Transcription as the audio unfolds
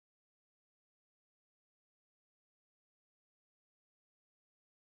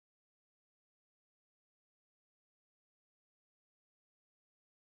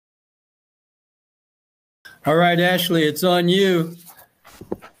All right, Ashley, it's on you.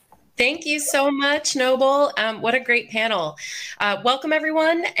 Thank you so much, Noble. What a great panel. Welcome,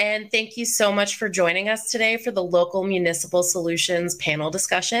 everyone, and thank you so much for joining us today for the Local Municipal Solutions panel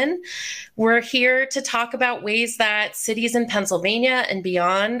discussion. We're here to talk about ways that cities in Pennsylvania and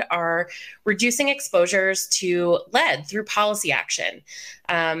beyond are reducing exposures to lead through policy action.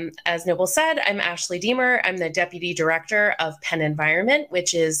 As Noble said, I'm Ashley Deemer. I'm the Deputy Director of Penn Environment,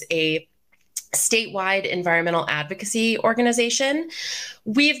 which is a statewide environmental advocacy organization.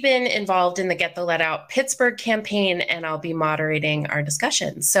 We've been involved in the Get the Lead Out Pittsburgh campaign, and I'll be moderating our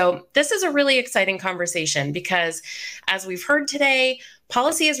discussion. So this is a really exciting conversation because, as we've heard today,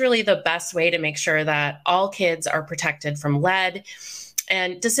 policy is really the best way to make sure that all kids are protected from lead.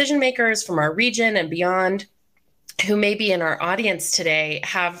 And decision makers from our region and beyond who may be in our audience today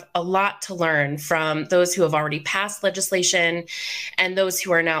have a lot to learn from those who have already passed legislation and those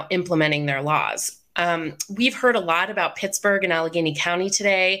who are now implementing their laws. We've heard a lot about Pittsburgh and Allegheny County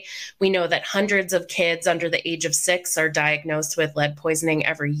today. We know that hundreds of kids under the age of 6 are diagnosed with lead poisoning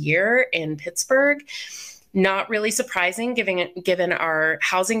every year in Pittsburgh. Not really surprising given our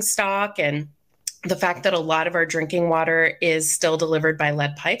housing stock and the fact that a lot of our drinking water is still delivered by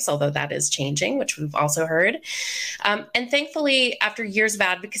lead pipes, although that is changing, which we've also heard. And thankfully, after years of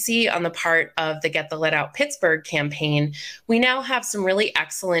advocacy on the part of the Get the Lead Out Pittsburgh campaign, we now have some really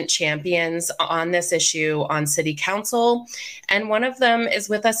excellent champions on this issue on City Council. And one of them is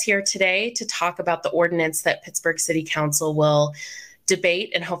with us here today to talk about the ordinance that Pittsburgh City Council will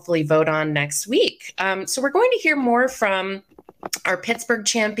debate and hopefully vote on next week. So we're going to hear more from our Pittsburgh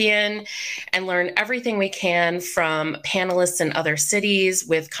champion and learn everything we can from panelists in other cities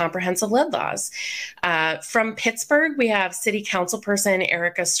with comprehensive lead laws. From Pittsburgh, we have City Councilperson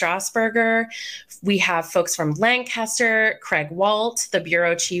Erica Strasburger. We have folks from Lancaster, Craig Walt, the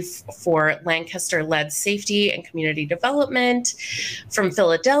Bureau Chief for Lancaster Lead Safety and Community Development. From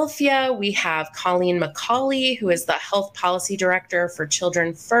Philadelphia, we have Colleen McCauley, who is the Health Policy Director for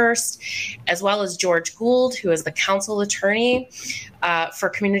Children First, as well as George Gould, who is the Council Attorney for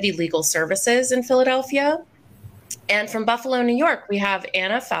Community Legal Services in Philadelphia. And from Buffalo, New York, we have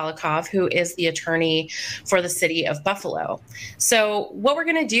Anna Falikoff, who is the attorney for the city of Buffalo. So what we're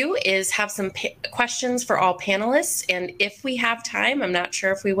going to do is have some questions for all panelists. And if we have time, I'm not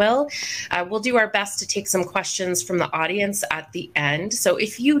sure if we will, we'll do our best to take some questions from the audience at the end. So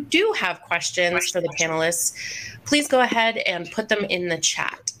if you do have questions for the panelists, please go ahead and put them in the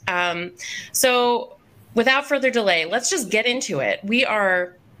chat. So without further delay, let's just get into it. We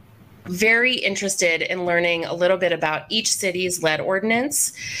are very interested in learning a little bit about each city's lead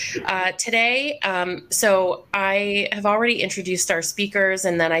ordinance today. So I have already introduced our speakers,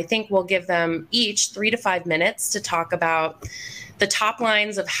 and then I think we'll give them each 3 to 5 minutes to talk about the top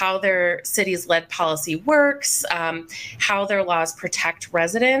lines of how their city's lead policy works, how their laws protect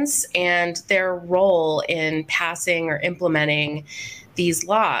residents, and their role in passing or implementing these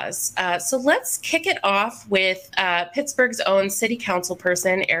laws. So let's kick it off with Pittsburgh's own City Council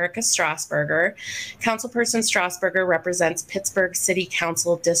person, Erica Strasburger. Councilperson Strasburger represents Pittsburgh City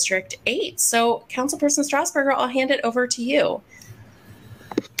Council District 8. So Councilperson Strasburger, I'll hand it over to you.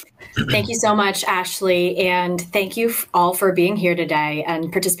 Thank you so much, Ashley, and thank you all for being here today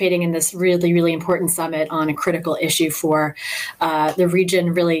and participating in this really, really important summit on a critical issue for the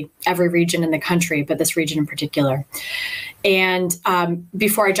region, really every region in the country, but this region in particular. And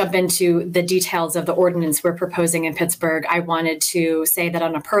before I jump into the details of the ordinance we're proposing in Pittsburgh, I wanted to say that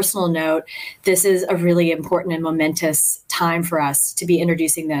on a personal note, this is a really important and momentous time for us to be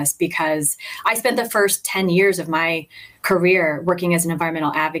introducing this, because I spent the first 10 years of my career working as an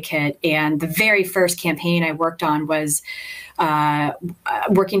environmental advocate. And the very first campaign I worked on was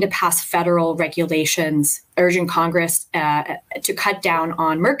working to pass federal regulations urging Congress to cut down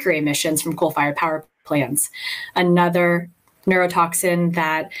on mercury emissions from coal-fired power plants, another neurotoxin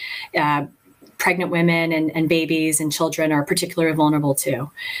that pregnant women and babies and children are particularly vulnerable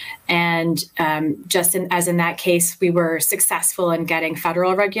to. And as in that case, we were successful in getting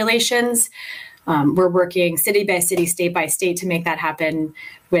federal regulations. We're working city by city, state by state to make that happen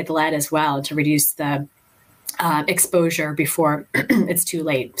with lead as well, to reduce the exposure before it's too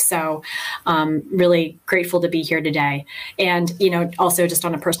late. So really grateful to be here today. And, also just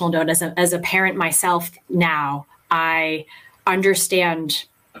on a personal note, as a parent myself now, I understand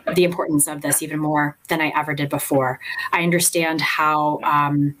the importance of this even more than I ever did before. I understand how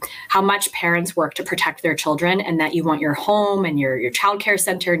much parents work to protect their children, and that you want your home and your childcare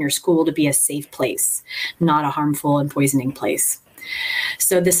center and your school to be a safe place, not a harmful and poisoning place.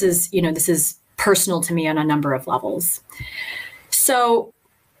 So this is personal to me on a number of levels. So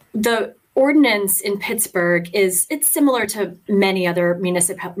the ordinance in Pittsburgh it's similar to many other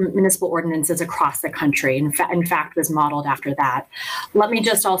municipal ordinances across the country. In fact, was modeled after that. Let me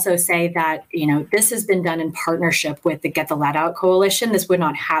just also say that, this has been done in partnership with the Get the Lead Out Coalition. This would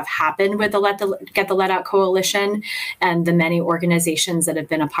not have happened with the Get the Lead Out Coalition and the many organizations that have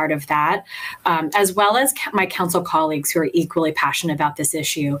been a part of that, as well as my council colleagues who are equally passionate about this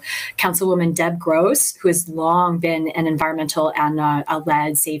issue. Councilwoman Deb Gross, who has long been an environmental and a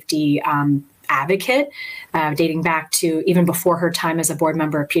lead safety advocate, dating back to even before her time as a board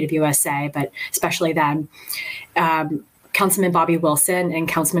member of PWSA, but especially then, Councilman Bobby Wilson and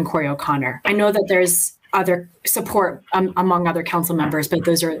Councilman Corey O'Connor. I know that there's other support among other council members, but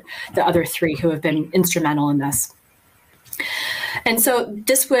those are the other three who have been instrumental in this. And so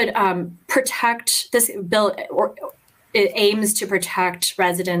this would protect, this bill, it aims to protect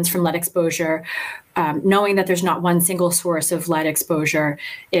residents from lead exposure, knowing that there's not one single source of lead exposure.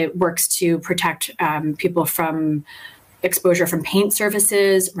 It works to protect people from exposure from paint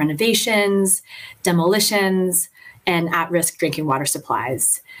surfaces, renovations, demolitions, and at-risk drinking water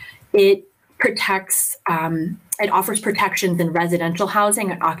supplies. It protects, it offers protections in residential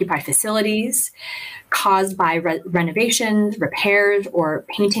housing and occupied facilities caused by renovations, repairs, or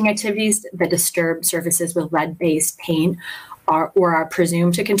painting activities that disturb surfaces with lead-based paint or are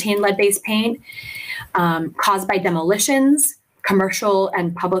presumed to contain lead-based paint, caused by demolitions, commercial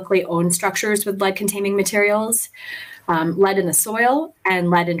and publicly owned structures with lead-containing materials, lead in the soil, and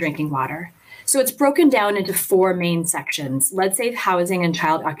lead in drinking water. So it's broken down into four main sections: lead-safe housing and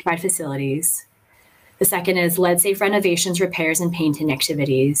child-occupied facilities. The second is lead-safe renovations, repairs, and painting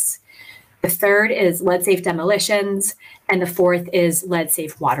activities. The third is lead-safe demolitions, and the fourth is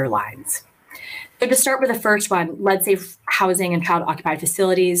lead-safe water lines. So to start with the first one, lead-safe housing and child-occupied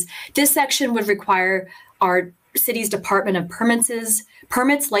facilities, this section would require our city's Department of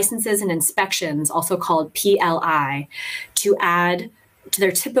Permits, Licenses, and Inspections, also called PLI, to add to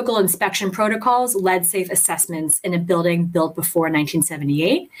their typical inspection protocols lead-safe assessments in a building built before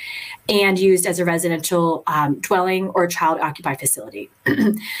 1978 and used as a residential dwelling or child-occupied facility.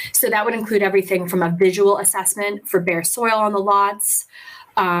 So that would include everything from a visual assessment for bare soil on the lots,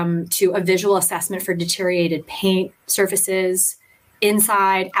 to a visual assessment for deteriorated paint surfaces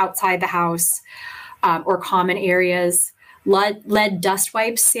inside, outside the house, or common areas, lead dust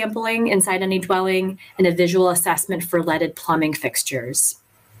wipes sampling inside any dwelling, and a visual assessment for leaded plumbing fixtures.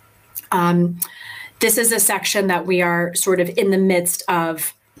 This is a section that we are sort of in the midst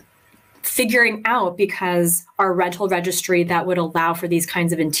of figuring out because our rental registry that would allow for these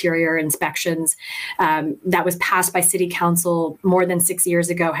kinds of interior inspections that was passed by City Council more than 6 years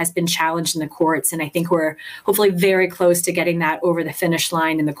ago has been challenged in the courts. And I think we're hopefully very close to getting that over the finish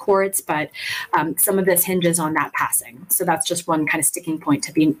line in the courts, but some of this hinges on that passing. So that's just one kind of sticking point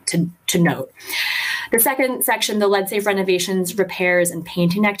to note. The second section, the lead-safe renovations, repairs, and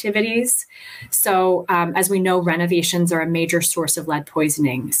painting activities. So as we know, renovations are a major source of lead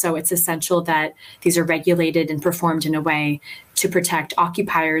poisoning. So it's essential that these are regulated and performed in a way to protect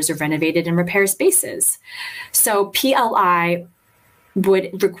occupiers of renovated and repair spaces. So PLI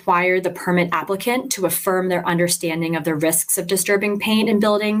would require the permit applicant to affirm their understanding of the risks of disturbing paint in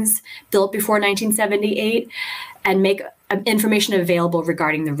buildings built before 1978 and make information available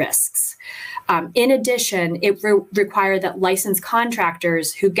regarding the risks. In addition, it required that licensed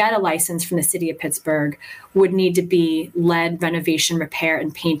contractors who get a license from the City of Pittsburgh would need to be lead renovation, repair,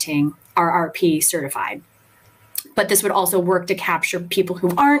 and painting RRP certified. But this would also work to capture people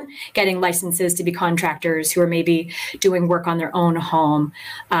who aren't getting licenses to be contractors, who are maybe doing work on their own home.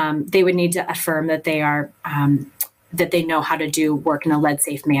 They would need to affirm that they are that they know how to do work in a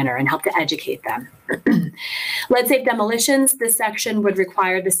lead-safe manner and help to educate them. Lead-safe demolitions, this section would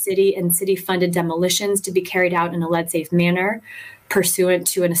require the city and city-funded demolitions to be carried out in a lead-safe manner pursuant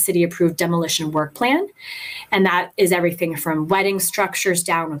to a city-approved demolition work plan. And that is everything from wetting structures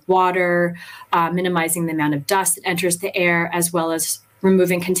down with water, minimizing the amount of dust that enters the air, as well as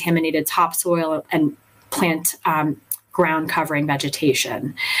removing contaminated topsoil and plant ground covering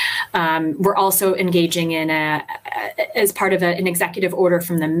vegetation. We're also engaging in as part of an executive order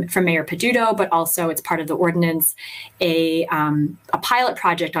from Mayor Peduto, but also it's part of the ordinance, a pilot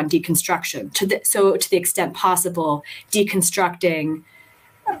project on deconstruction. So to the extent possible, deconstructing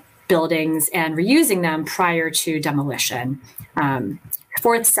buildings and reusing them prior to demolition.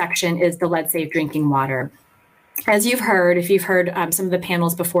 Fourth section is the lead-safe drinking water. As you've heard, if you've heard some of the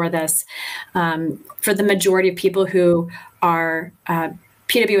panels before this, for the majority of people who are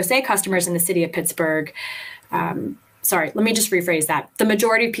PWSA customers in the city of Pittsburgh, sorry, let me just rephrase that. The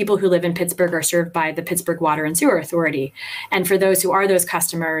majority of people who live in Pittsburgh are served by the Pittsburgh Water and Sewer Authority. And for those who are those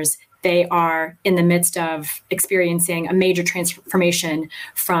customers, they are in the midst of experiencing a major transformation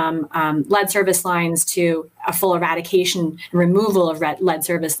from lead service lines to a full eradication and removal of lead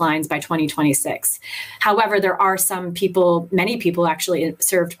service lines by 2026. However, there are some people, many people actually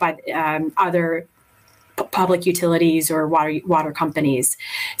served by other public utilities or water companies.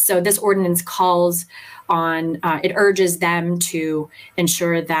 So this ordinance calls on, it urges them to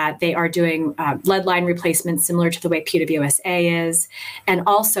ensure that they are doing lead line replacements similar to the way PWSA is, and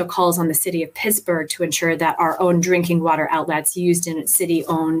also calls on the city of Pittsburgh to ensure that our own drinking water outlets used in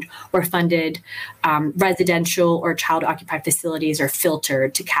city-owned or funded residential or child-occupied facilities are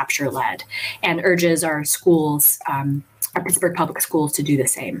filtered to capture lead, and urges our schools, our Pittsburgh public schools, to do the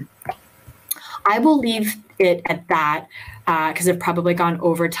same. I will leave it at that because I've probably gone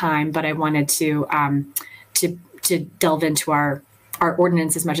over time, but I wanted to delve into our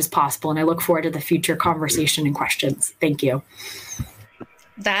ordinance as much as possible, and I look forward to the future conversation and questions. Thank you.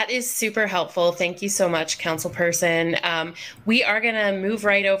 That is super helpful. Thank you so much, Councilperson. We are going to move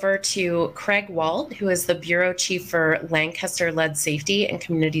right over to Craig Wald, who is the Bureau Chief for Lancaster Lead Safety and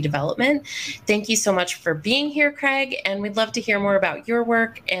Community Development. Thank you so much for being here, Craig, and we'd love to hear more about your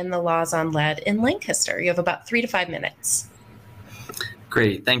work and the laws on lead in Lancaster. You have about 3 to 5 minutes.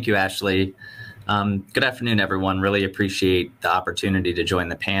 Great. Thank you, Ashley. Good afternoon, everyone. Really appreciate the opportunity to join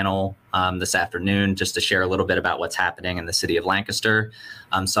the panel this afternoon just to share a little bit about what's happening in the city of Lancaster.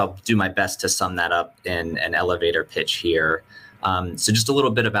 So I'll do my best to sum that up in an elevator pitch here. So just a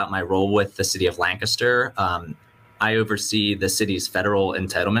little bit about my role with the city of Lancaster. I oversee the city's federal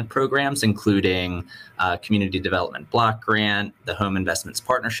entitlement programs, including Community Development Block Grant, the Home Investments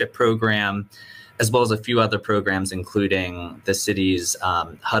Partnership Program, as well as a few other programs, including the city's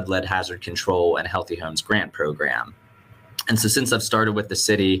HUD Lead Hazard Control and Healthy Homes Grant Program. And so since I've started with the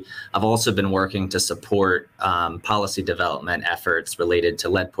city, I've also been working to support policy development efforts related to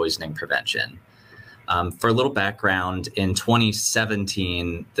lead poisoning prevention. For a little background, in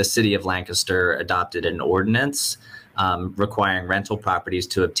 2017, the city of Lancaster adopted an ordinance requiring rental properties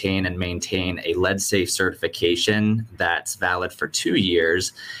to obtain and maintain a lead-safe certification that's valid for 2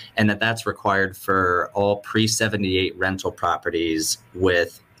 years, and that's required for all pre-78 rental properties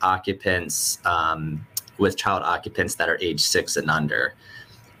with occupants, with child occupants that are age 6 and under.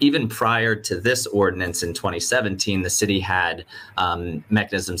 Even prior to this ordinance in 2017, the city had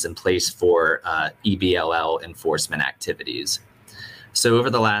mechanisms in place for EBLL enforcement activities. So over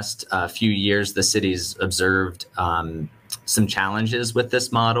the last few years, the city's observed some challenges with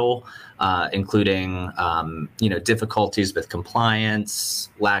this model, including difficulties with compliance,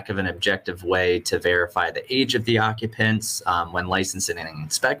 lack of an objective way to verify the age of the occupants when licensing and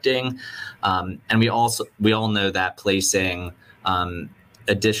inspecting, and we all know that placing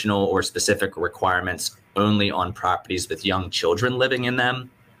additional or specific requirements only on properties with young children living in them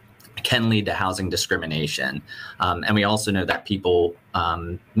can lead to housing discrimination. And we also know that people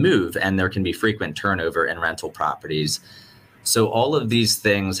move and there can be frequent turnover in rental properties. So all of these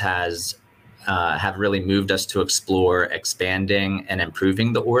things have really moved us to explore expanding and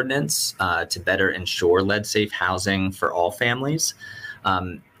improving the ordinance to better ensure lead-safe housing for all families.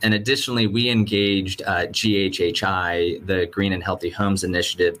 And additionally, we engaged GHHI, the Green and Healthy Homes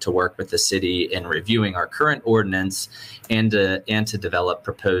Initiative, to work with the city in reviewing our current ordinance and to develop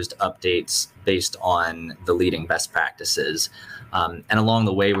proposed updates based on the leading best practices. And along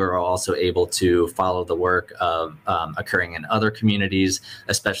the way, we were also able to follow the work of occurring in other communities,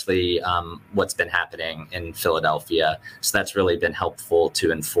 especially what's been happening in Philadelphia. So that's really been helpful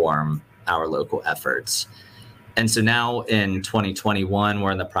to inform our local efforts. And so now in 2021,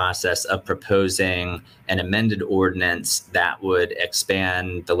 we're in the process of proposing an amended ordinance that would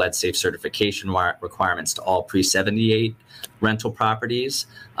expand the lead safe certification requirements to all pre-78 rental properties.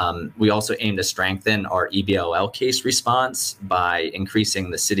 We also aim to strengthen our EBLL case response by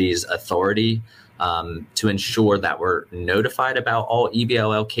increasing the city's authority to ensure that we're notified about all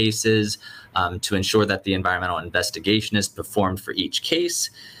EBLL cases, to ensure that the environmental investigation is performed for each case,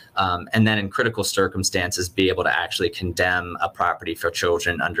 and then in critical circumstances, be able to actually condemn a property for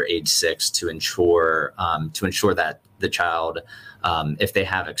children under age 6 to ensure that the child, if they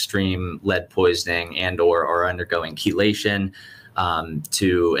have extreme lead poisoning and or are undergoing chelation,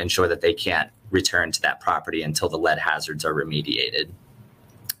 to ensure that they can't return to that property until the lead hazards are remediated.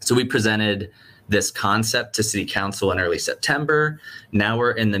 So we presented this concept to City Council in early September. Now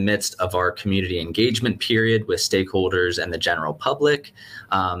we're in the midst of our community engagement period with stakeholders and the general public.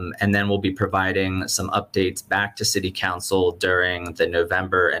 And then we'll be providing some updates back to City Council during the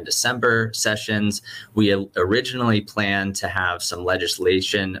November and December sessions. We originally planned to have some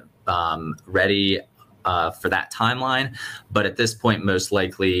legislation ready for that timeline. But at this point, most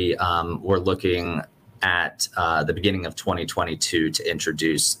likely, we're looking at the beginning of 2022 to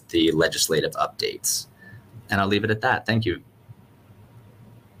introduce the legislative updates. And I'll leave it at that. Thank you.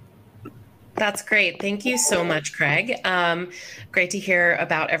 That's great. Thank you so much, Craig. Great to hear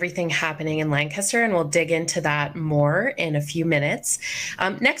about everything happening in Lancaster, and we'll dig into that more in a few minutes.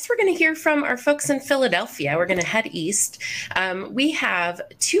 Next, we're going to hear from our folks in Philadelphia. We're going to head east. We have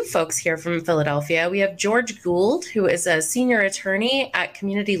two folks here from Philadelphia. We have George Gould, who is a senior attorney at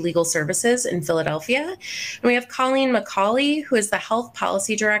Community Legal Services in Philadelphia. And we have Colleen McCauley, who is the health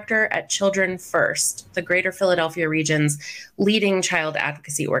policy director at Children First, the Greater Philadelphia region's leading child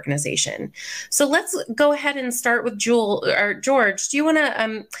advocacy organization. So let's go ahead and start with George. Do you want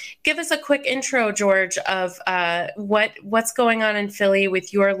to give us a quick intro, George, of what's going on in Philly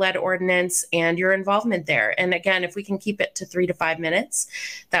with your lead ordinance and your involvement there? And again, if we can keep it to 3 to 5 minutes,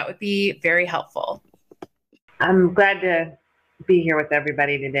 that would be very helpful. I'm glad to be here with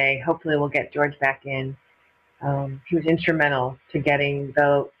everybody today. Hopefully we'll get George back in. He was instrumental to getting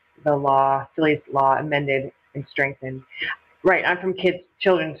the law, Philly's law, amended and strengthened. Right, I'm from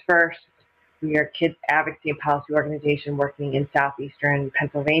Children's First. We are a kids advocacy and policy organization working in southeastern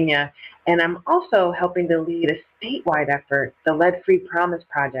Pennsylvania. And I'm also helping to lead a statewide effort, the Lead Free Promise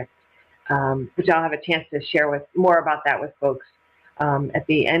Project, which I'll have a chance to share more about that with folks at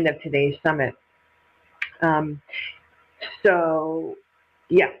the end of today's summit. So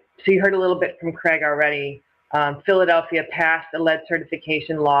you heard a little bit from Craig already. Philadelphia passed a lead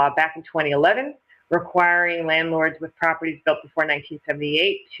certification law back in 2011. Requiring landlords with properties built before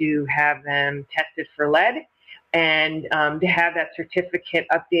 1978 to have them tested for lead, and to have that certificate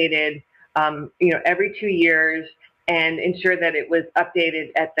updated, every 2 years, and ensure that it was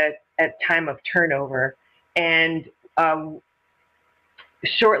updated at time of turnover. And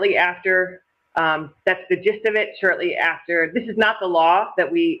shortly after, that's the gist of it. Shortly after, this is not the law that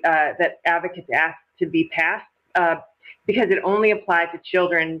that advocates asked to be passed because it only applies to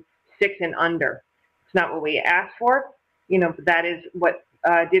children 6 and under. It's not what we asked for, but that is what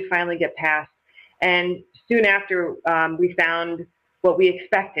did finally get passed. And soon after, we found what we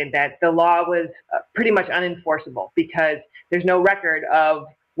expected, that the law was pretty much unenforceable because there's no record of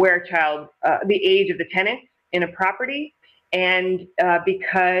where the age of the tenants in a property, and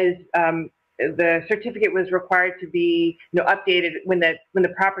because the certificate was required to be updated when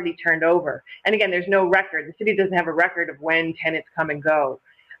the property turned over. And again, there's no record. The city doesn't have a record of when tenants come and go.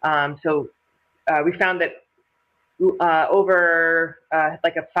 We found that over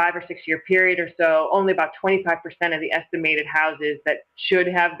like a 5 or 6 year period or so, only about 25% of the estimated houses that should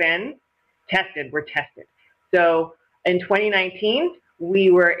have been tested were tested. So in 2019,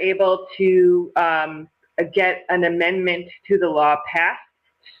 we were able to get an amendment to the law passed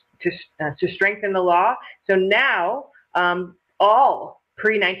to strengthen the law. So now all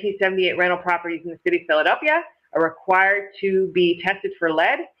pre-1978 rental properties in the city of Philadelphia are required to be tested for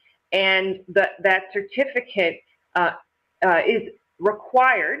lead. And that certificate is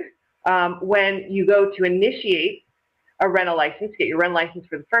required when you go to initiate a rental license, get your rental license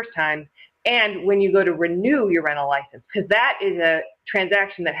for the first time, and when you go to renew your rental license, because that is a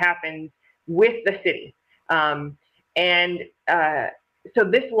transaction that happens with the city. So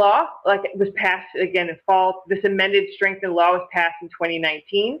this law, like it was passed again in fall, this amended strengthened law was passed in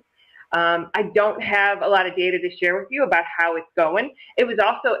 2019. I don't have a lot of data to share with you about how it's going. It was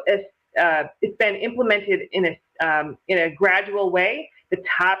also it's been implemented in a gradual way. The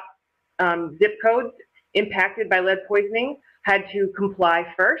top zip codes impacted by lead poisoning had to comply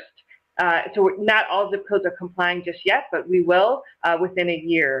first. So not all zip codes are complying just yet, but we will within a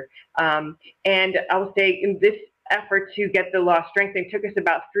year. And I will say in this effort to get the law strengthened took us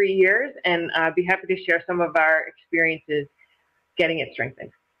about 3 years, and I'd be happy to share some of our experiences getting it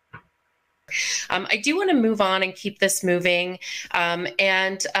strengthened. I do want to move on and keep this moving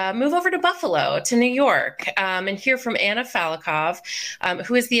and move over to Buffalo, to New York, and hear from Anna Falikov,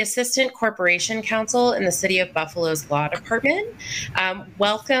 who is the Assistant Corporation Counsel in the City of Buffalo's Law Department.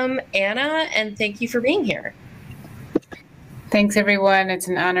 Welcome, Anna, and thank you for being here. Thanks, everyone. It's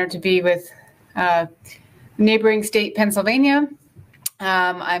an honor to be with neighboring state, Pennsylvania.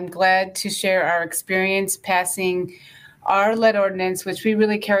 I'm glad to share our experience passing our lead ordinance, which we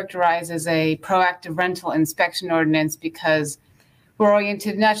really characterize as a proactive rental inspection ordinance because we're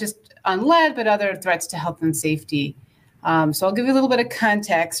oriented not just on lead, but other threats to health and safety. So I'll give you a little bit of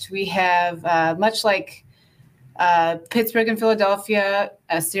context. We have, much like Pittsburgh and Philadelphia,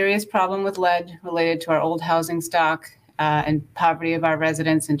 a serious problem with lead related to our old housing stock and poverty of our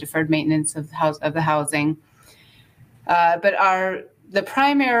residents and deferred maintenance of the housing. But The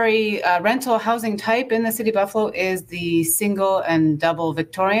primary rental housing type in the city of Buffalo is the single and double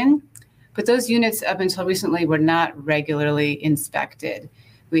Victorian, but those units up until recently were not regularly inspected.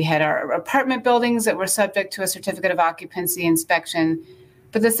 We had our apartment buildings that were subject to a certificate of occupancy inspection,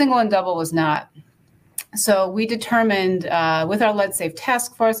 but the single and double was not. So we determined with our Lead Safe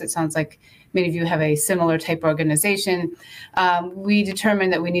Task Force, it sounds like many of you have a similar type organization, we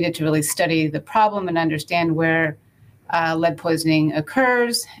determined that we needed to really study the problem and understand where lead poisoning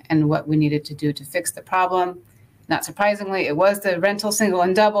occurs and what we needed to do to fix the problem. Not surprisingly, it was the rental single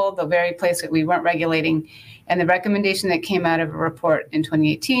and double, the very place that we weren't regulating. And the recommendation that came out of a report in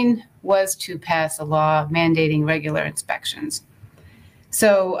 2018 was to pass a law mandating regular inspections.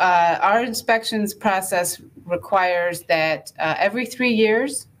 So our inspections process requires that every 3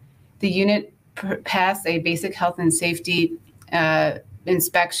 years, the unit pass a basic health and safety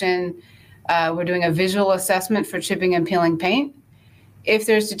inspection. We're doing a visual assessment for chipping and peeling paint. If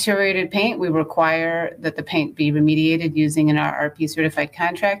there's deteriorated paint, we require that the paint be remediated using an RRP certified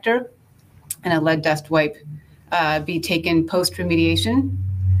contractor, and a lead dust wipe be taken post-remediation.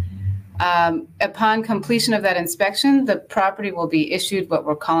 Upon completion of that inspection, the property will be issued what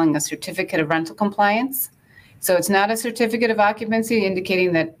we're calling a certificate of rental compliance. So it's not a certificate of occupancy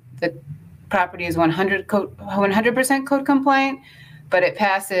indicating that the property is 100% code compliant, but it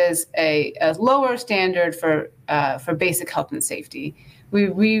passes a lower standard for basic health and safety.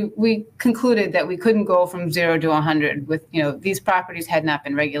 We concluded that we couldn't go from 0 to 100 with, these properties had not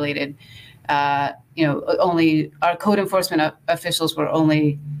been regulated. Only our code enforcement officials were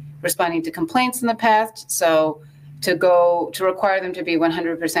only responding to complaints in the past. So to require them to be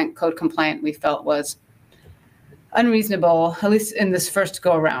 100% code compliant, we felt was unreasonable, at least in this first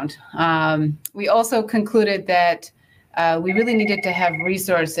go around. We also concluded that we really needed to have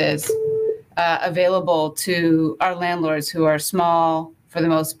resources available to our landlords who are small for the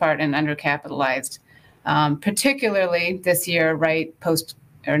most part and undercapitalized, particularly this year, right,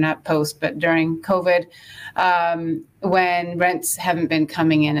 during COVID, when rents haven't been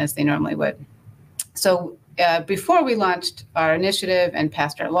coming in as they normally would. So before we launched our initiative and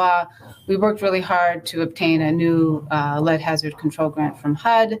passed our law, we worked really hard to obtain a new lead hazard control grant from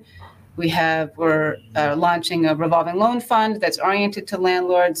HUD. We're launching a revolving loan fund that's oriented to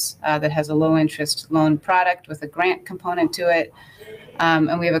landlords that has a low interest loan product with a grant component to it.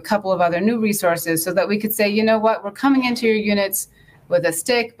 And we have a couple of other new resources so that we could say, you know what, we're coming into your units with a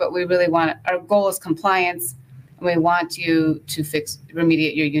stick, but we really our goal is compliance. And we want you to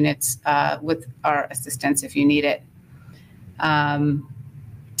remediate your units with our assistance if you need it.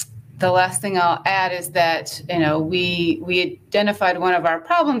 The last thing I'll add is that, we identified one of our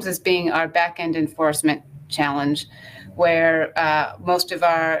problems as being our back-end enforcement challenge, where most of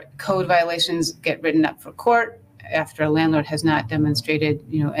our code violations get written up for court after a landlord has not demonstrated,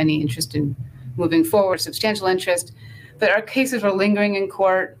 any interest in moving forward, substantial interest. But our cases were lingering in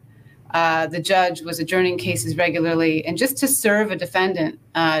court. The judge was adjourning cases regularly, and just to serve a defendant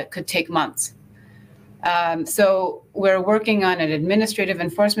could take months. So we're working on an administrative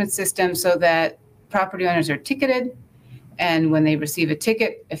enforcement system so that property owners are ticketed, and when they receive a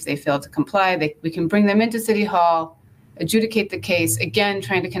ticket, if they fail to comply, we can bring them into City Hall, adjudicate the case, again,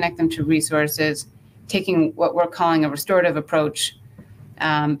 trying to connect them to resources, taking what we're calling a restorative approach.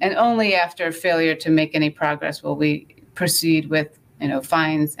 And only after failure to make any progress will we proceed with,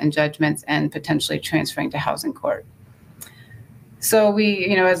 fines and judgments and potentially transferring to housing court. So we,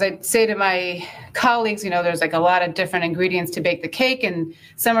 as I say to my colleagues, there's like a lot of different ingredients to bake the cake, and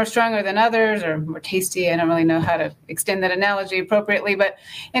some are stronger than others or more tasty. I don't really know how to extend that analogy appropriately, but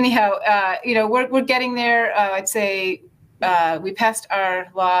anyhow, we're getting there. I'd say we passed our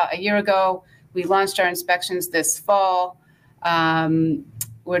law a year ago. We launched our inspections this fall.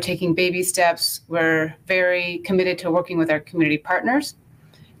 We're taking baby steps. We're very committed to working with our community partners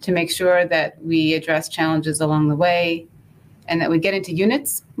to make sure that we address challenges along the way and that we get into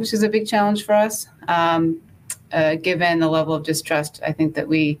units, which is a big challenge for us, given the level of distrust I think that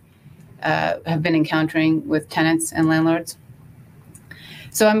we have been encountering with tenants and landlords.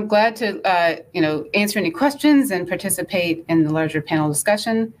 So I'm glad to answer any questions and participate in the larger panel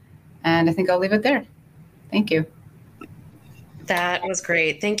discussion. And I think I'll leave it there. Thank you. That was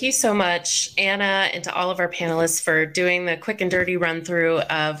great. Thank you so much, Anna, and to all of our panelists for doing the quick and dirty run through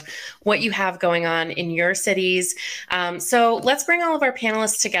of what you have going on in your cities. So let's bring all of our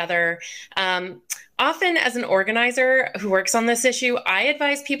panelists together. Often as an organizer who works on this issue, I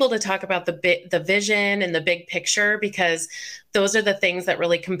advise people to talk about the vision and the big picture, because those are the things that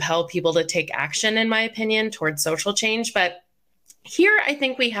really compel people to take action, in my opinion, towards social change. But here, I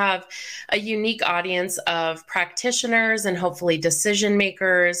think we have a unique audience of practitioners and hopefully decision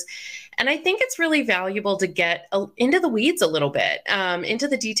makers. And I think it's really valuable to get into the weeds a little bit, into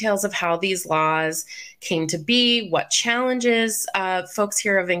the details of how these laws came to be, what challenges folks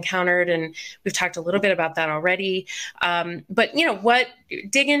here have encountered, and we've talked a little bit about that already. But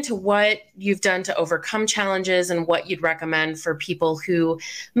dig into what you've done to overcome challenges and what you'd recommend for people who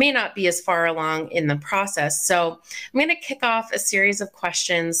may not be as far along in the process. So I'm going to kick off a series of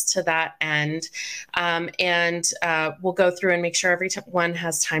questions to that end, and we'll go through and make sure everyone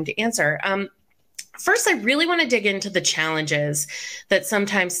has time to answer. First, I really want to dig into the challenges that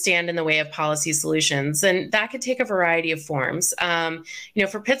sometimes stand in the way of policy solutions, and that could take a variety of forms.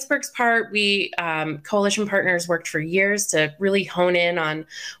 For Pittsburgh's part, we coalition partners worked for years to really hone in on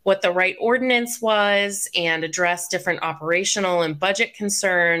what the right ordinance was and address different operational and budget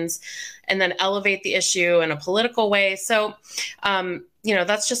concerns, and then elevate the issue in a political way. So,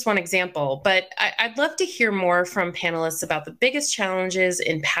 that's just one example, but I'd love to hear more from panelists about the biggest challenges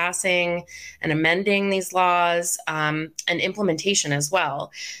in passing and amending these laws, and implementation as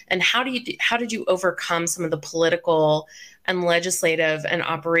well. And how did you overcome some of the political and legislative and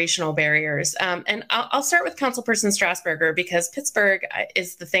operational barriers? And I'll start with Councilperson Strasburger, because Pittsburgh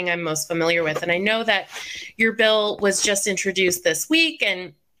is the thing I'm most familiar with. And I know that your bill was just introduced this week,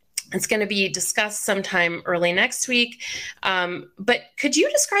 and it's going to be discussed sometime early next week. But could you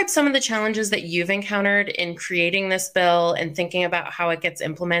describe some of the challenges that you've encountered in creating this bill and thinking about how it gets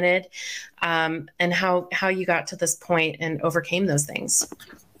implemented, and how you got to this point and overcame those things?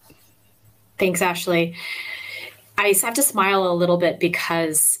 Thanks, Ashley. I have to smile a little bit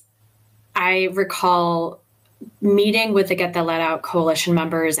because I recall meeting with the Get the Lead Out Coalition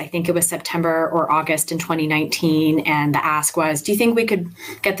members, I think it was September or August in 2019, and the ask was, do you think we could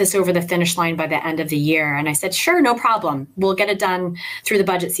get this over the finish line by the end of the year? And I said, sure, no problem. We'll get it done through the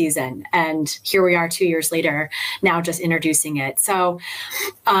budget season. And here we are 2 years later, now just introducing it. So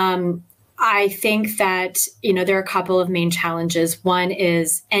I think that, there are a couple of main challenges. One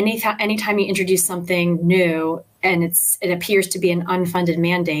is anytime you introduce something new and it appears to be an unfunded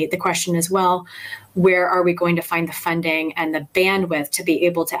mandate, the question is, well, where are we going to find the funding and the bandwidth to be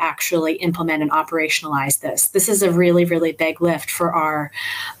able to actually implement and operationalize this? This is a really, really big lift for our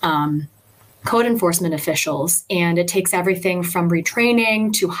code enforcement officials. And it takes everything from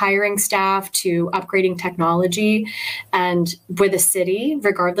retraining to hiring staff to upgrading technology. And with a city,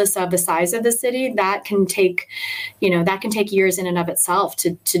 regardless of the size of the city, that can take years in and of itself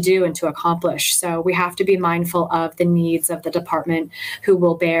to do and to accomplish. So we have to be mindful of the needs of the department who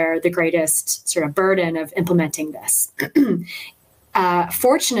will bear the greatest sort of burden of implementing this.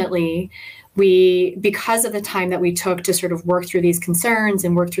 Fortunately, because of the time that we took to sort of work through these concerns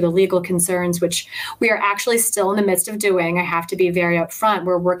and work through the legal concerns, which we are actually still in the midst of doing, I have to be very upfront.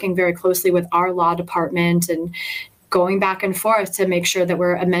 We're working very closely with our law department and going back and forth to make sure that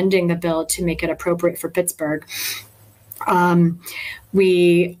we're amending the bill to make it appropriate for Pittsburgh.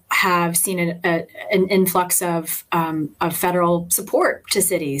 We have seen an influx of federal support to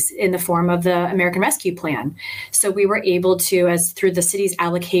cities in the form of the American Rescue Plan. So we were able to, through the city's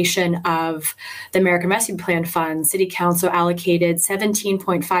allocation of the American Rescue Plan funds, City Council allocated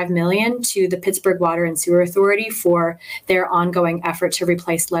 $17.5 million to the Pittsburgh Water and Sewer Authority for their ongoing effort to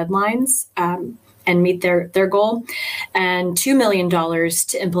replace lead lines and meet their goal, and $2 million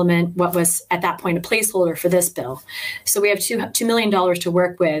to implement what was at that point a placeholder for this bill. So we have $2 million to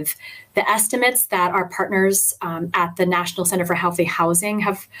work with. The estimates that our partners at the National Center for Healthy Housing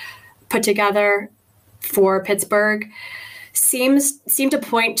have put together for Pittsburgh seem to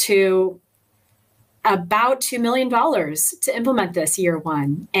point to about $2 million to implement this year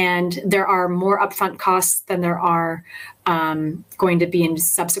one. And there are more upfront costs than there are going to be in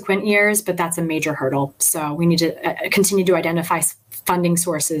subsequent years, but that's a major hurdle. So we need to continue to identify funding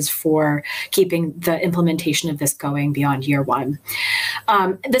sources for keeping the implementation of this going beyond year one.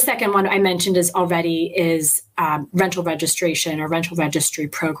 The second one I mentioned is rental registration or rental registry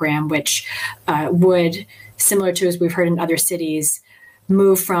program, which would, similar to as we've heard in other cities,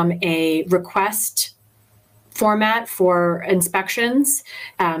 move from a request format for inspections,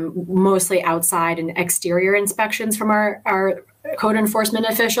 mostly outside and exterior inspections from our code enforcement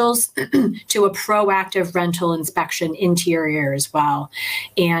officials, to a proactive rental inspection interior as well.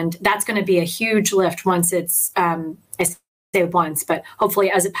 And that's going to be a huge lift once it's, I say once, but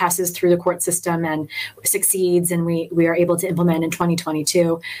hopefully as it passes through the court system and succeeds and we are able to implement in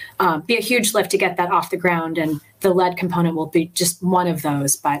 2022, be a huge lift to get that off the ground. And the lead component will be just one of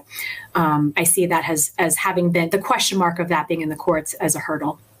those. But I see that as having been the question mark of that being in the courts as a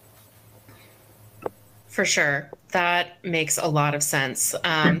hurdle. For sure. That makes a lot of sense.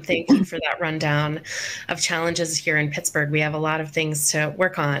 Thank you for that rundown of challenges here in Pittsburgh. We have a lot of things to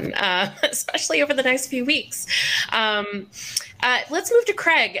work on, especially over the next few weeks. Let's move to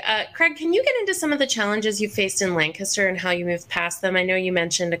Craig. Craig, can you get into some of the challenges you faced in Lancaster and how you moved past them? I know you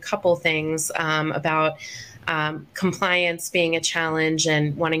mentioned a couple things about compliance being a challenge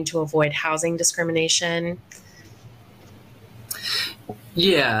and wanting to avoid housing discrimination.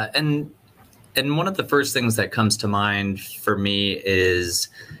 Yeah, and one of the first things that comes to mind for me is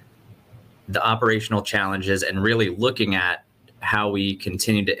the operational challenges and really looking at how we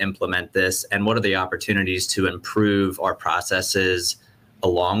continue to implement this and what are the opportunities to improve our processes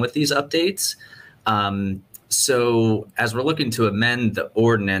along with these updates. So as we're looking to amend the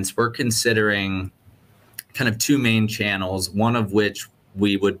ordinance, we're considering kind of two main channels, one of which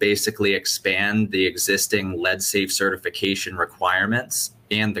we would basically expand the existing lead-safe certification requirements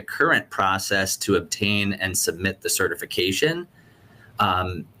and the current process to obtain and submit the certification.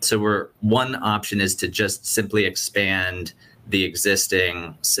 So one option is to just simply expand the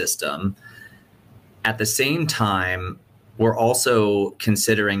existing system. At the same time, we're also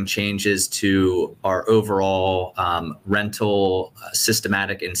considering changes to our overall rental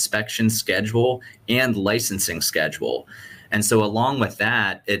systematic inspection schedule and licensing schedule. And so along with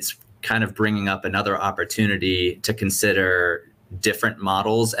that, it's kind of bringing up another opportunity to consider different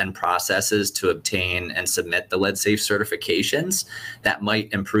models and processes to obtain and submit the lead-safe certifications that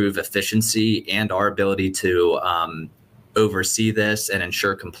might improve efficiency and our ability to oversee this and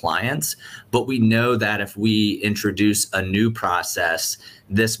ensure compliance. But we know that if we introduce a new process,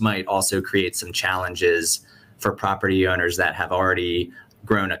 this might also create some challenges for property owners that have already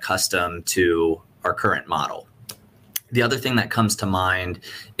grown accustomed to our current model. The other thing that comes to mind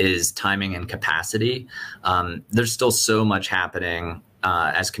is timing and capacity. There's still so much happening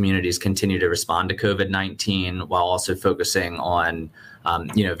as communities continue to respond to COVID-19 while also focusing on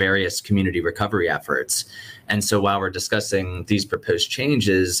various community recovery efforts. And so while we're discussing these proposed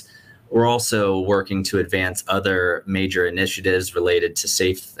changes, we're also working to advance other major initiatives related to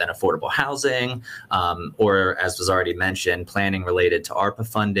safe and affordable housing, or as was already mentioned, planning related to ARPA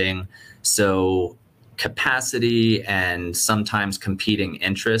funding. So capacity and sometimes competing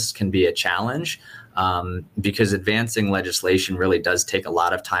interests can be a challenge because advancing legislation really does take a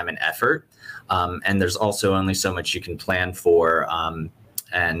lot of time and effort. And there's also only so much you can plan for.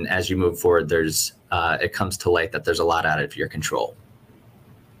 And as you move forward, it comes to light that there's a lot out of your control.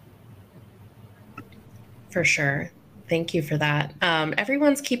 For sure. Thank you for that.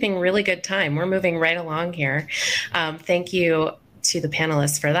 Everyone's keeping really good time. We're moving right along here. Thank you to the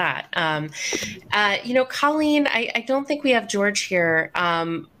panelists for that. Colleen, I don't think we have George here,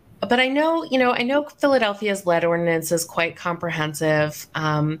 but I know Philadelphia's lead ordinance is quite comprehensive,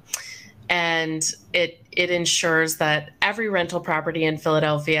 and it ensures that every rental property in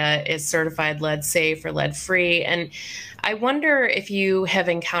Philadelphia is certified lead safe or lead free. And I wonder if you have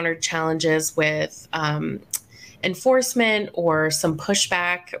encountered challenges with enforcement or some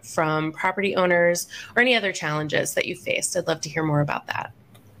pushback from property owners or any other challenges that you faced. I'd love to hear more about that.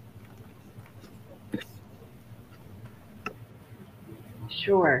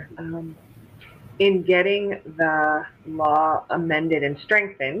 Sure. In getting the law amended and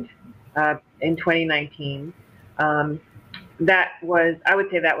strengthened in 2019, I would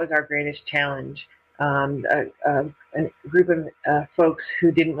say that was our greatest challenge. A group of folks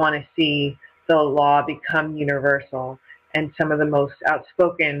who didn't want to see the law become universal, and some of the most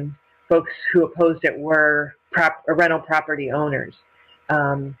outspoken folks who opposed it were rental property owners.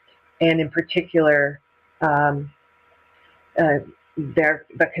 And in particular, the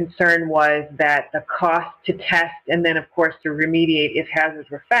concern was that the cost to test and then, of course, to remediate if hazards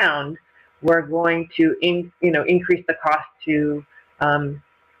were found were going to increase the cost to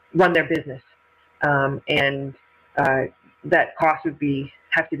run their business, and that cost would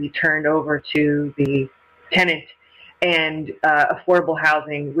have to be turned over to the tenant, and affordable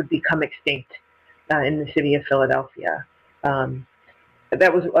housing would become extinct in the city of Philadelphia.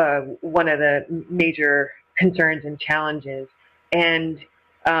 That was one of the major concerns and challenges. And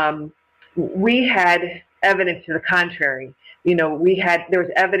we had evidence to the contrary. There was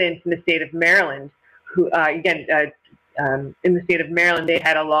evidence in the state of Maryland, in the state of Maryland, they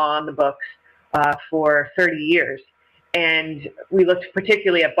had a law on the books for 30 years. And we looked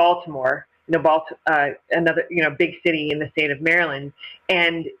particularly at Baltimore, another big city in the state of Maryland,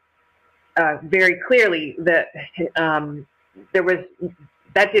 and very clearly that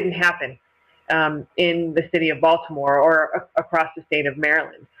that didn't happen in the city of Baltimore or across the state of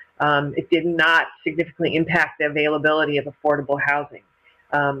Maryland. It did not significantly impact the availability of affordable housing.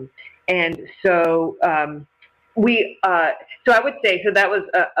 And so so I would say, so that was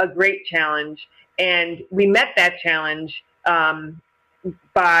a great challenge. And we met that challenge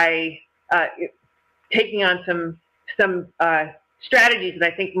by taking on some strategies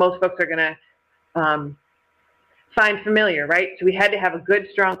that I think most folks are going to find familiar, right? So we had to have a good,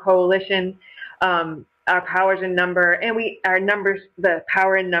 strong coalition, our powers in number, and the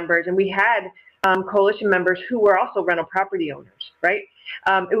power in numbers, and we had coalition members who were also rental property owners, right?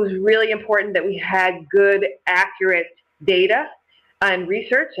 It was really important that we had good, accurate data and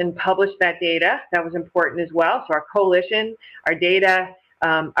research and published that data. That was important as well. So our coalition, our data,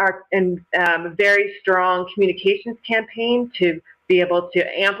 a very strong communications campaign to be able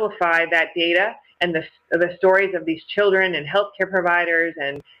to amplify that data and the stories of these children and healthcare providers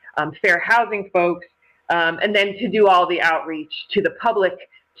and fair housing folks, and then to do all the outreach to the public,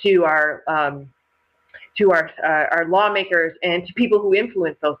 to our lawmakers, and to people who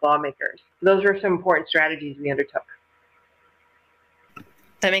influence those lawmakers. Those are some important strategies we undertook.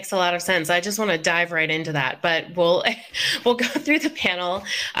 That makes a lot of sense. I just want to dive right into that, but we'll go through the panel,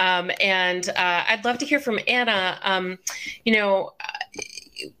 and I'd love to hear from Anna.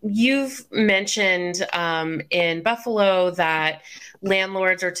 You've mentioned in Buffalo that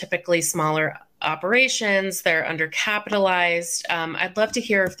landlords are typically smaller operations, they're undercapitalized. I'd love to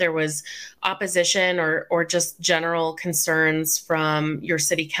hear if there was opposition or just general concerns from your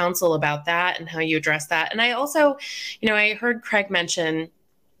city council about that and how you address that. And I also, I heard Craig mention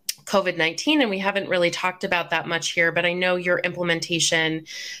COVID-19, and we haven't really talked about that much here, but I know your implementation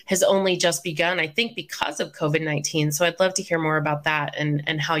has only just begun, I think, because of COVID-19. So I'd love to hear more about that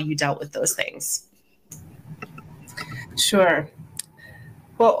and how you dealt with those things. Sure.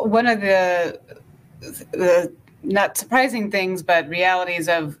 Well, one of the not surprising things, but realities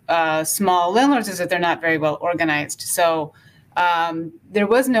of small landlords is that they're not very well organized. So there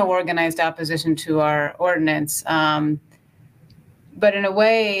was no organized opposition to our ordinance. But in a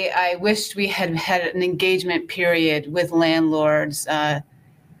way, I wished we had had an engagement period with landlords prior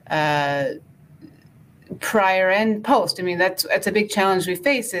and post. I mean, that's a big challenge we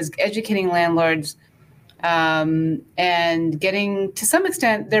face, is educating landlords and getting, to some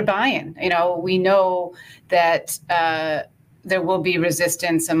extent, their buy-in. We know that there will be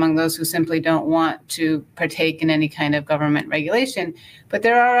resistance among those who simply don't want to partake in any kind of government regulation. But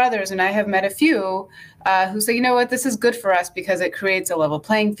there are others, and I have met a few who say, you know what, this is good for us because it creates a level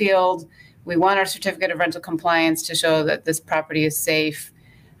playing field. We want our certificate of rental compliance to show that this property is safe.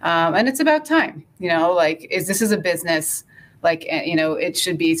 And it's about time, this is a business, it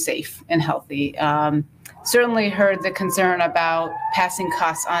should be safe and healthy. Certainly heard the concern about passing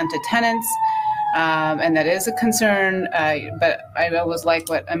costs on to tenants. And that is a concern, but I always like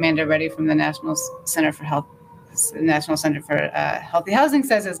what Amanda Reddy from the National Center for Healthy Housing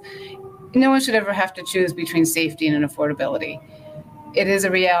says is, no one should ever have to choose between safety and affordability. It is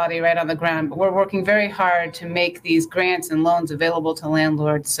a reality right on the ground, but we're working very hard to make these grants and loans available to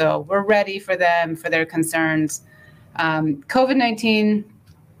landlords. So we're ready for them, for their concerns. COVID-19,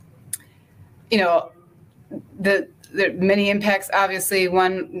 the many impacts, obviously.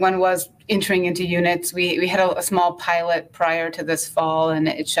 One was entering into units. We had a small pilot prior to this fall, and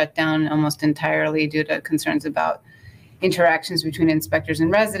it shut down almost entirely due to concerns about interactions between inspectors and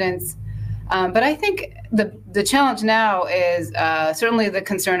residents. But I think the challenge now is certainly the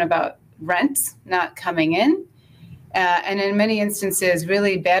concern about rents not coming in, and in many instances,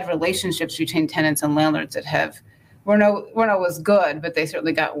 really bad relationships between tenants and landlords that weren't always good, but they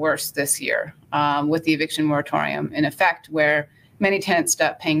certainly got worse this year with the eviction moratorium in effect, where many tenants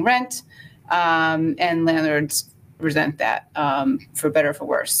stopped paying rent, and landlords resent that for better or for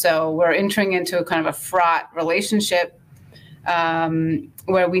worse. So we're entering into a kind of a fraught relationship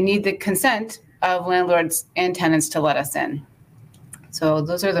where we need the consent of landlords and tenants to let us in. So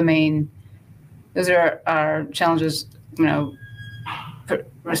those are our challenges,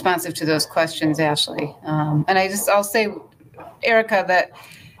 responsive to those questions, Ashley. And I'll say, Erica, that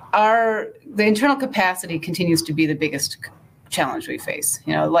the internal capacity continues to be the biggest challenge we face.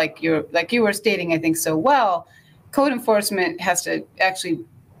 Like you were stating, I think so well, code enforcement has to actually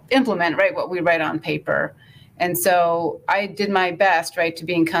implement what we write on paper. And so I did my best, to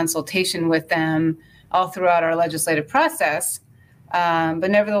be in consultation with them all throughout our legislative process. But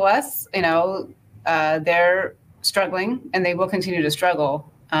nevertheless, they're struggling, and they will continue to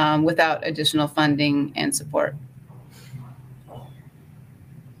struggle without additional funding and support.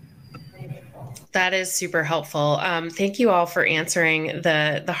 That is super helpful. Thank you all for answering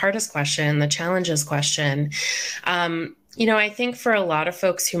the hardest question, the challenges question. I think for a lot of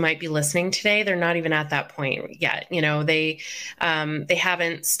folks who might be listening today, they're not even at that point yet. They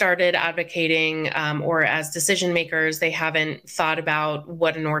haven't started advocating, or as decision makers, they haven't thought about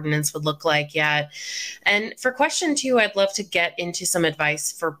what an ordinance would look like yet. And for question 2, I'd love to get into some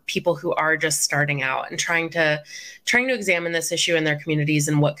advice for people who are just starting out and trying to examine this issue in their communities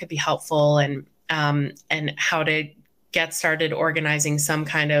and what could be helpful, and how to get started organizing some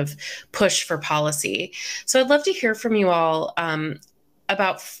kind of push for policy. So I'd love to hear from you all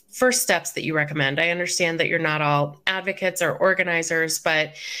about first steps that you recommend. I understand that you're not all advocates or organizers,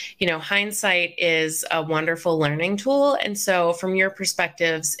 but hindsight is a wonderful learning tool. And so from your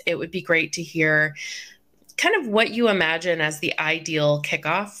perspectives, it would be great to hear kind of what you imagine as the ideal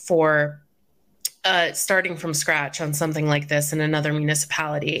kickoff for starting from scratch on something like this in another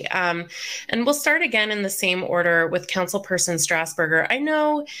municipality. And we'll start again in the same order with Councilperson Strasburger. I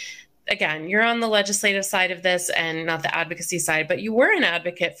know, again, you're on the legislative side of this and not the advocacy side, but you were an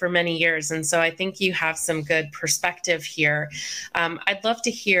advocate for many years. And so I think you have some good perspective here. I'd love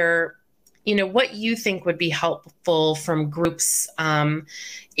to hear what you think would be helpful from groups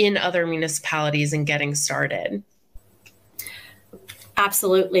in other municipalities in getting started.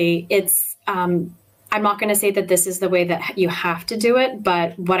 Absolutely. I'm not going to say that this is the way that you have to do it,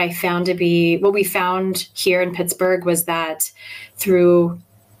 but what we found here in Pittsburgh was that through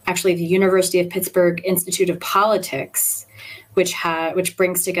actually the University of Pittsburgh Institute of Politics, which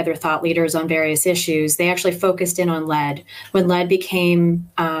brings together thought leaders on various issues, they actually focused in on lead. When lead became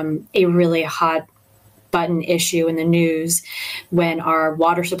a really hot button issue in the news, when our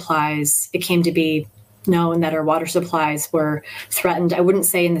water supplies, it came to be known that our water supplies were threatened. I wouldn't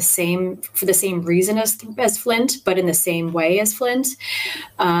say for the same reason as Flint, but in the same way as Flint.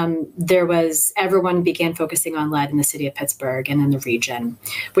 Everyone began focusing on lead in the city of Pittsburgh and in the region,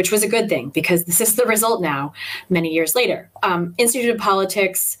 which was a good thing because this is the result now, many years later. Institute of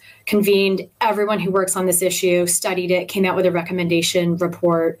Politics convened everyone who works on this issue, studied it, came out with a recommendation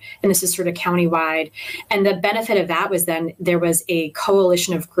report, and this is sort of countywide. And the benefit of that was then there was a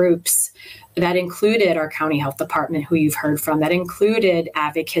coalition of groups that included our county health department, who you've heard from, that included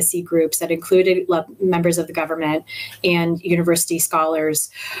advocacy groups, that included members of the government and university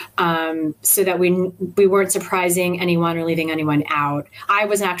scholars, so that we weren't surprising anyone or leaving anyone out. I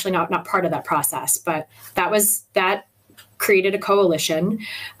was actually not part of that process, but that created a coalition.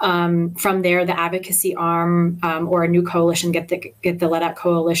 From there, the advocacy arm or a new coalition, get the Let Out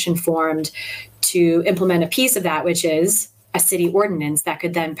Coalition formed to implement a piece of that, which is a city ordinance that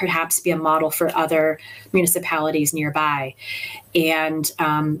could then perhaps be a model for other municipalities nearby. And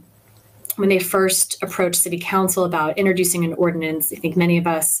when they first approached City Council about introducing an ordinance, I think many of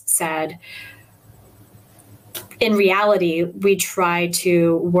us said, in reality, we try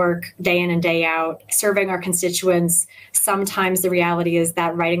to work day in and day out, serving our constituents. Sometimes the reality is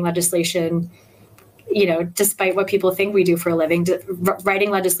that writing legislation, despite what people think we do for a living,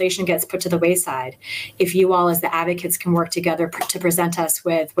 writing legislation gets put to the wayside. If you all as the advocates can work together to present us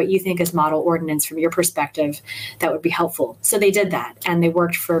with what you think is model ordinance from your perspective, that would be helpful. So they did that, and they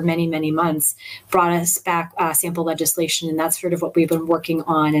worked for many, many months, brought us back sample legislation, and that's sort of what we've been working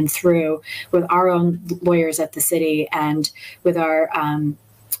on and through with our own lawyers at the city and with our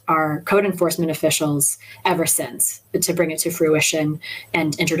code enforcement officials ever since, to bring it to fruition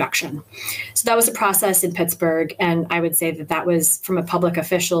and introduction. So that was a process in Pittsburgh. And I would say that was, from a public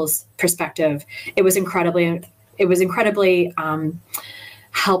official's perspective, it was incredibly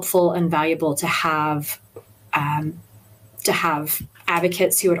helpful and valuable to have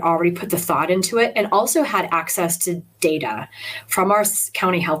advocates who had already put the thought into it and also had access to data from our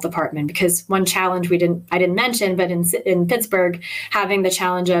county health department. Because one challenge I didn't mention, but in Pittsburgh, having the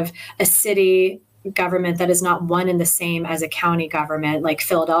challenge of a city government that is not one and the same as a county government like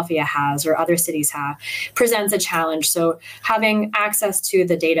Philadelphia has or other cities have presents a challenge. So having access to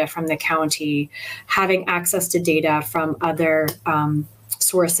the data from the county, having access to data from other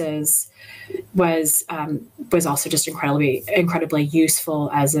sources was also just incredibly useful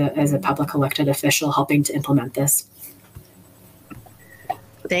as a public elected official helping to implement this.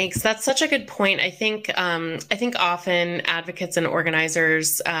 Thanks. That's such a good point. I think often advocates and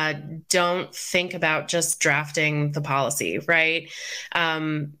organizers don't think about just drafting the policy, right?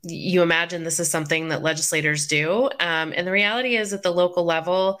 You imagine this is something that legislators do. And the reality is at the local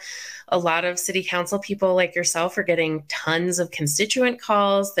level, a lot of city council people like yourself are getting tons of constituent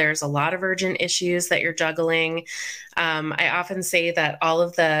calls. There's a lot of urgent issues that you're juggling. I often say that all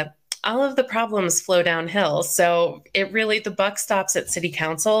of the problems flow downhill. So the buck stops at city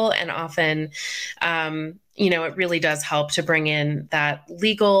council, and often it really does help to bring in that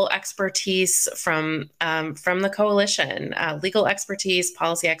legal expertise from the coalition, legal expertise,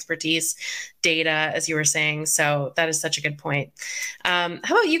 policy expertise, data, as you were saying. So that is such a good point. How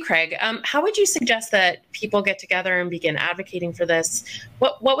about you, Craig? How would you suggest that people get together and begin advocating for this?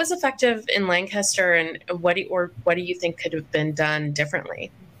 What was effective in Lancaster, and what do you think could have been done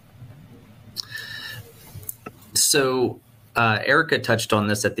differently? So Erica touched on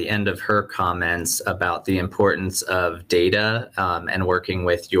this at the end of her comments about the importance of data and working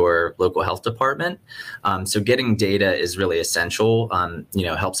with your local health department. So getting data is really essential,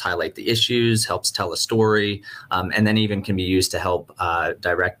 helps highlight the issues, helps tell a story, and then even can be used to help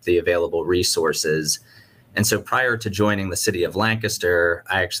direct the available resources. And so prior to joining the city of Lancaster,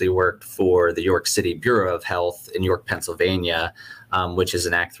 I actually worked for the York City Bureau of Health in York, Pennsylvania, which is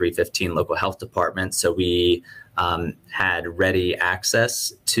an Act 315 local health department. So we had ready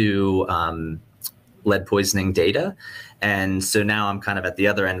access to lead poisoning data. And so now I'm kind of at the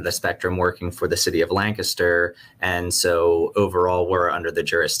other end of the spectrum working for the city of Lancaster. And so overall, we're under the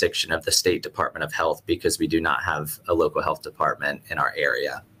jurisdiction of the State Department of Health because we do not have a local health department in our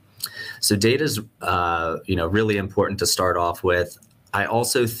area. So data is, really important to start off with. I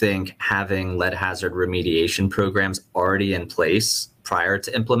also think having lead hazard remediation programs already in place prior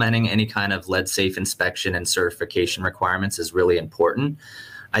to implementing any kind of lead safe inspection and certification requirements is really important.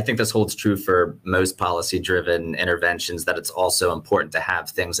 I think this holds true for most policy-driven interventions, that it's also important to have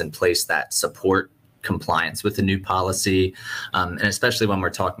things in place that support compliance with the new policy, and especially when we're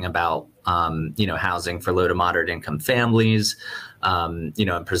talking about, housing for low to moderate income families,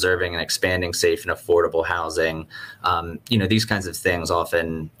 and preserving and expanding safe and affordable housing. These kinds of things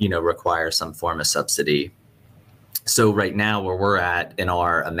often, require some form of subsidy. So right now, where we're at in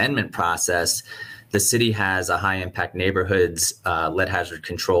our amendment process, the city has a high impact neighborhoods lead hazard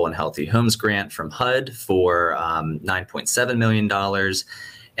control and healthy homes grant from HUD for $9.7 million.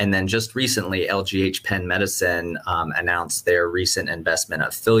 And then just recently, LGH Penn Medicine announced their recent investment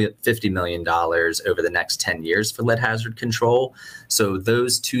of $50 million over the next 10 years for lead hazard control. So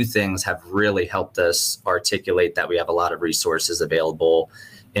those two things have really helped us articulate that we have a lot of resources available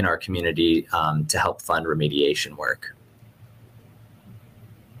in our community to help fund remediation work.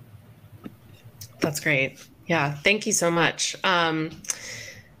 That's great. Yeah, thank you so much.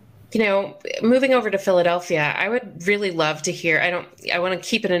 Moving over to Philadelphia, I would really love to hear, I want to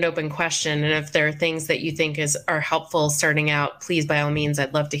keep it an open question. And if there are things that you think are helpful starting out, please, by all means,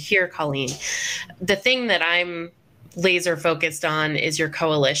 I'd love to hear, Colleen. The thing that I'm laser focused on is your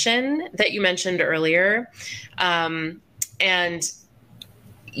coalition that you mentioned earlier. I'm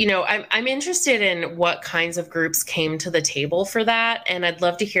interested in what kinds of groups came to the table for that. And I'd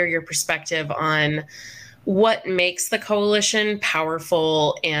love to hear your perspective on what makes the coalition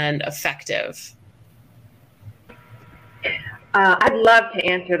powerful and effective. I'd love to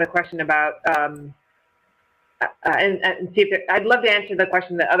answer the question about, and see if I'd love to answer the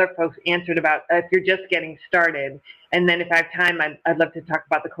question that other folks answered about if you're just getting started. And then if I have time, I'd love to talk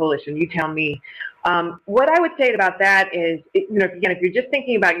about the coalition. You tell me. What I would say about that is, again, if you're just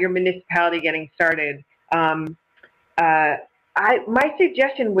thinking about your municipality getting started, my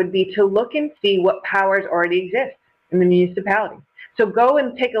suggestion would be to look and see what powers already exist in the municipality. So go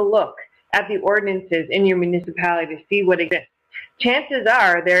and take a look at the ordinances in your municipality to see what exists. Chances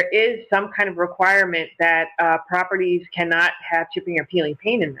are there is some kind of requirement that properties cannot have chipping or peeling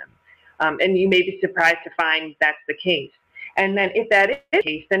paint in them. And you may be surprised to find that's the case. And then if that is the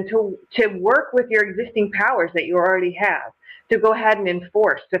case, then to work with your existing powers that you already have, to go ahead and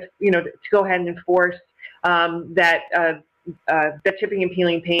enforce, that chipping and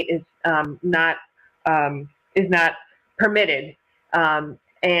peeling paint is not permitted, and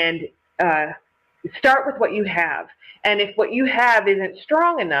start with what you have. And if what you have isn't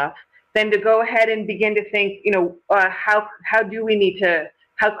strong enough, then to go ahead and begin to think, how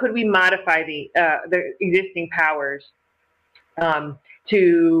could we modify the existing powers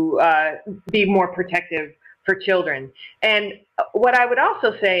to be more protective for children. And what I would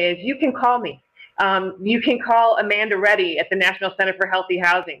also say is you can call me. You can call Amanda Reddy at the National Center for Healthy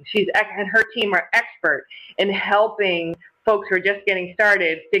Housing. She and her team are expert in helping folks who are just getting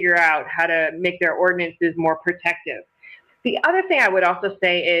started figure out how to make their ordinances more protective. The other thing I would also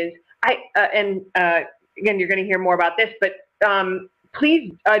say is, again, you're going to hear more about this, but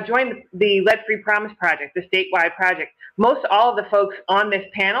please join the Lead Free Promise Project, the statewide project. Most all of the folks on this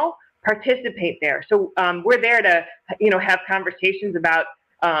panel participate there. So we're there to, have conversations about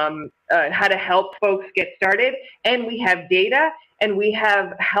how to help folks get started. And we have data, and we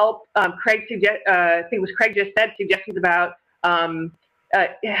have help. Craig I think it was Craig just said, suggestions about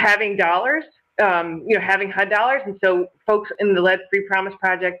having dollars having HUD dollars. And so folks in the Lead-Free Promise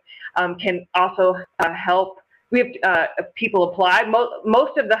Project can also help. We have people apply.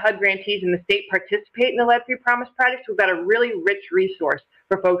 Most of the HUD grantees in the state participate in the Lead-Free Promise Project. So we've got a really rich resource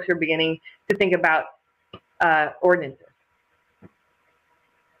for folks who are beginning to think about ordinances.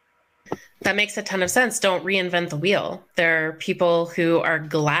 That makes a ton of sense. Don't reinvent the wheel. There are people who are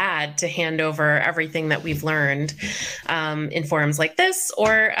glad to hand over everything that we've learned in forums like this,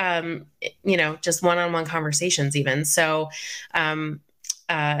 or just one-on-one conversations even. So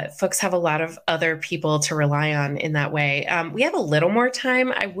folks have a lot of other people to rely on in that way. We have a little more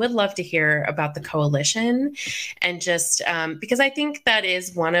time. I would love to hear about the coalition, and just because I think that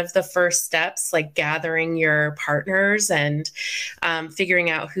is one of the first steps, like gathering your partners and figuring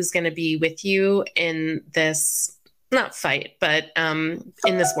out who's going to be with you in this, not fight, but in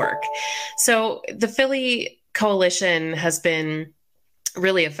this work. So the Philly Coalition has been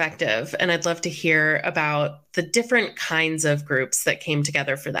really effective, and I'd love to hear about the different kinds of groups that came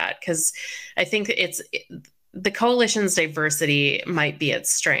together for that, because I think the coalition's diversity might be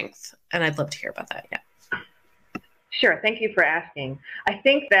its strength, and I'd love to hear about that. Yeah. Sure. Thank you for asking. I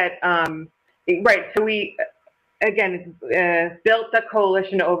think that right. So we again built the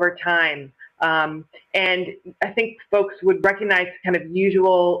coalition over time, and I think folks would recognize kind of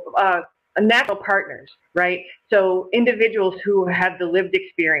usual natural partners, right? So individuals who have the lived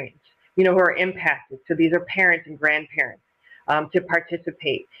experience, who are impacted. So these are parents and grandparents to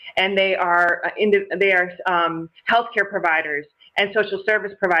participate, and they are healthcare providers and social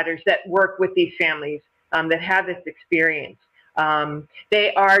service providers that work with these families that have this experience.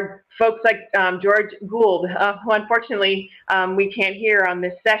 They are folks like George Gould, who unfortunately we can't hear on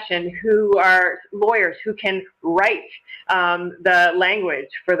this session, who are lawyers who can write the language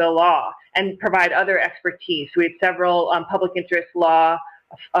for the law and provide other expertise. We had several public interest law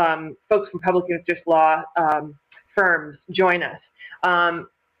folks from public interest law firms join us.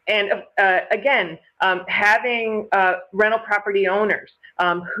 Again, having rental property owners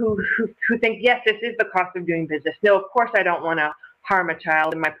who think, yes, this is the cost of doing business. No, of course I don't want to harm a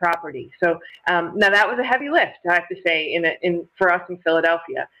child in my property. So now that was a heavy lift, I have to say, for us in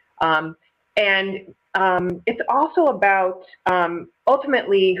Philadelphia. It's also about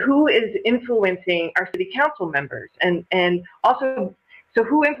ultimately who is influencing our city council members, and also so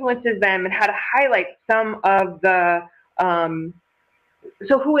who influences them, and how to highlight some of the I'll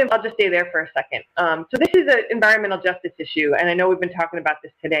just stay there for a second. So this is an environmental justice issue, and I know we've been talking about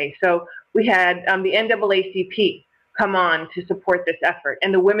this today. So we had the NAACP come on to support this effort,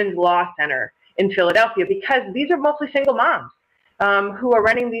 and the Women's Law Center in Philadelphia, because these are mostly single moms who are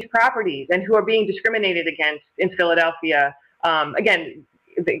renting these properties and who are being discriminated against in Philadelphia. Again,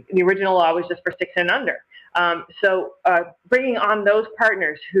 the original law was just for 6 and under. So bringing on those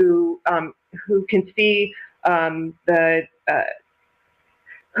partners who can see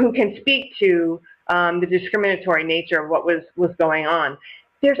who can speak to the discriminatory nature of what was going on.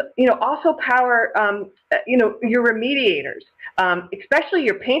 There's also power, your remediators, especially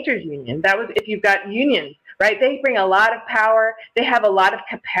your painters union. That was, if you've got unions, right? They bring a lot of power. They have a lot of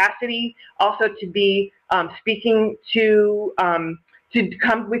capacity also to be speaking to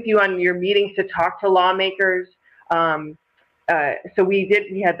come with you on your meetings to talk to lawmakers. So we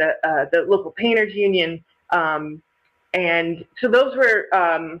had the local painters union. And so those were,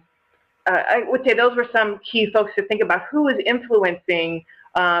 I would say those were some key folks to think about who is influencing,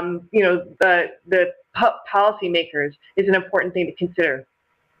 the policymakers is an important thing to consider.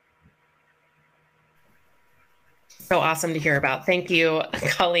 So awesome to hear about. Thank you,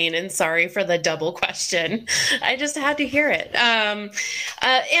 Colleen, and sorry for the double question. I just had to hear it. Anna,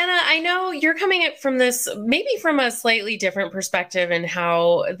 I know you're coming at from this, maybe from a slightly different perspective in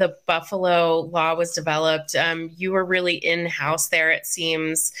how the Buffalo law was developed. You were really in-house there, it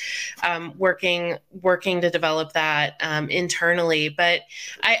seems, working to develop that internally. But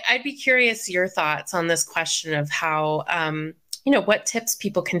I'd be curious your thoughts on this question of how, what tips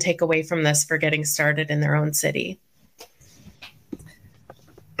people can take away from this for getting started in their own city.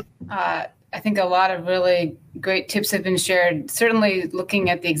 I think a lot of really great tips have been shared. Certainly looking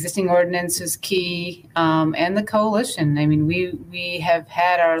at the existing ordinance is key, and the coalition. I mean, we have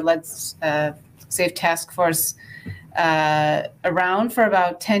had our Let's Safe Task Force around for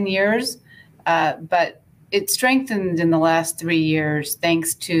about 10 years, but it strengthened in the last 3 years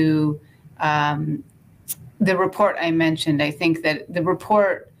thanks to the report I mentioned. I think that the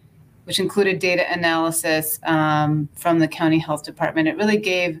report, which included data analysis from the county health department, it really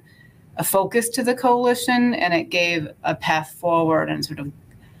gave a focus to the coalition, and it gave a path forward and sort of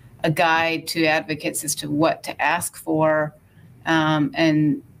a guide to advocates as to what to ask for.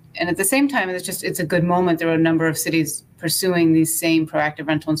 And at the same time, it's a good moment. There were a number of cities pursuing these same proactive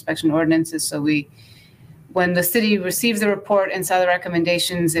rental inspection ordinances. So when the city received the report and saw the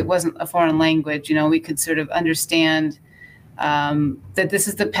recommendations, it wasn't a foreign language. We could sort of understand that this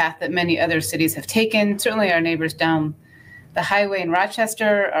is the path that many other cities have taken. Certainly our neighbors down the highway in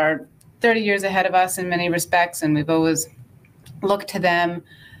Rochester are 30 years ahead of us in many respects, and we've always looked to them.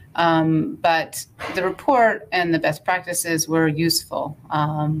 But the report and the best practices were useful.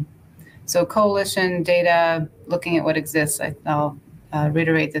 So coalition data, looking at what exists, I'll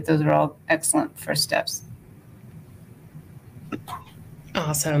reiterate that those are all excellent first steps.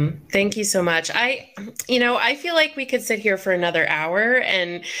 Awesome. Thank you so much. I feel like we could sit here for another hour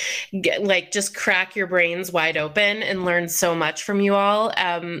and just crack your brains wide open and learn so much from you all.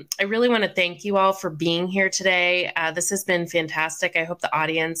 I really want to thank you all for being here today. This has been fantastic. I hope the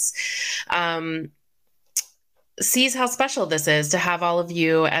audience sees how special this is to have all of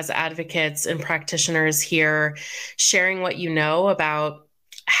you as advocates and practitioners here sharing what you know about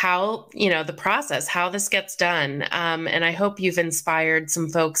how, the process, how this gets done. And I hope you've inspired some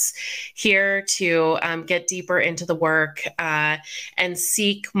folks here to get deeper into the work and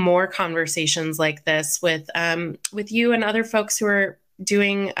seek more conversations like this with you and other folks who are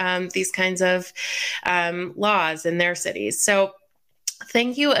doing these kinds of laws in their cities. So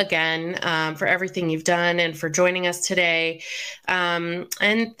thank you again for everything you've done and for joining us today.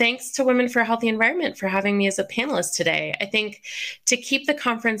 And thanks to Women for a Healthy Environment for having me as a panelist today. I think to keep the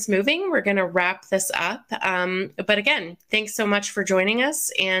conference moving, we're going to wrap this up. But again, thanks so much for joining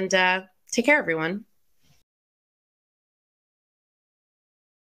us, and take care, everyone.